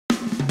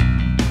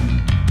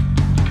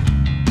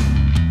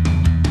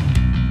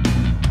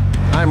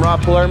I'm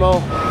Rob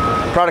Palermo,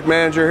 product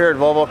manager here at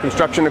Volvo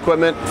Construction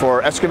Equipment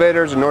for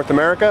excavators in North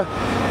America.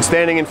 I'm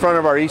standing in front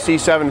of our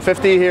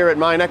EC750 here at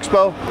Mine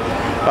Expo.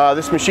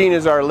 This machine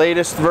is our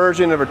latest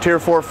version of a Tier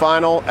 4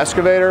 final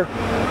excavator,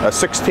 a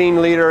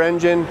 16-liter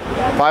engine,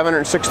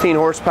 516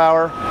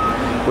 horsepower.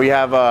 We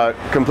have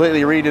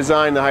completely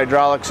redesigned the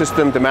hydraulic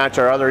system to match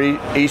our other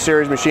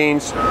E-Series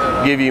machines,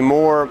 give you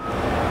more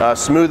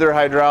smoother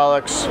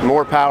hydraulics,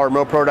 more power,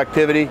 more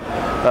productivity.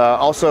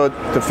 Also,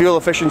 the fuel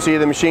efficiency of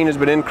the machine has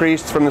been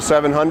increased from the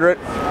 700,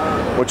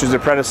 which is the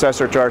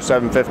predecessor to our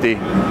 750.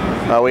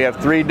 We have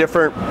 3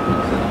 different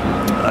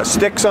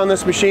sticks on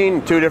this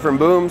machine, 2 different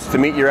booms to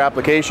meet your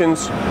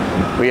applications.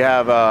 We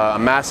have a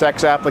Mass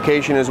X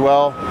application as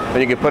well,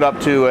 and you can put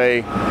up to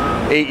a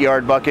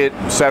 8-yard bucket,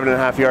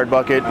 7.5-yard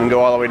bucket, and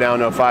go all the way down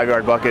to a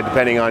 5-yard bucket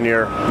depending on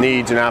your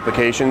needs and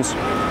applications.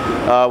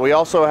 We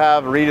also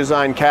have a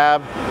redesigned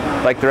cab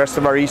like the rest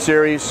of our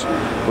E-Series.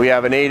 We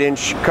have an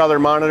 8-inch color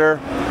monitor.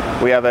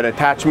 We have an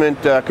attachment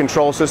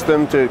control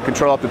system to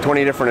control up to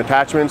 20 different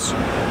attachments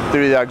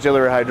through the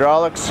auxiliary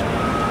hydraulics.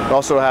 We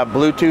also have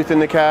Bluetooth in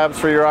the cabs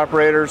for your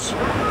operators,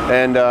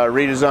 and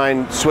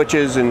redesigned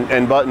switches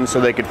and buttons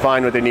so they could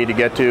find what they need to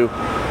get to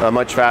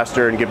much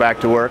faster and get back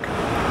to work.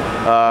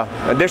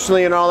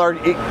 Additionally, in all our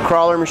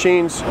crawler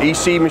machines,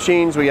 EC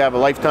machines, we have a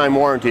lifetime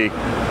warranty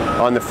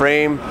on the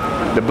frame,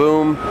 the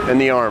boom,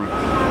 and the arm.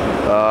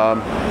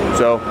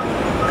 So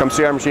come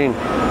see our machine.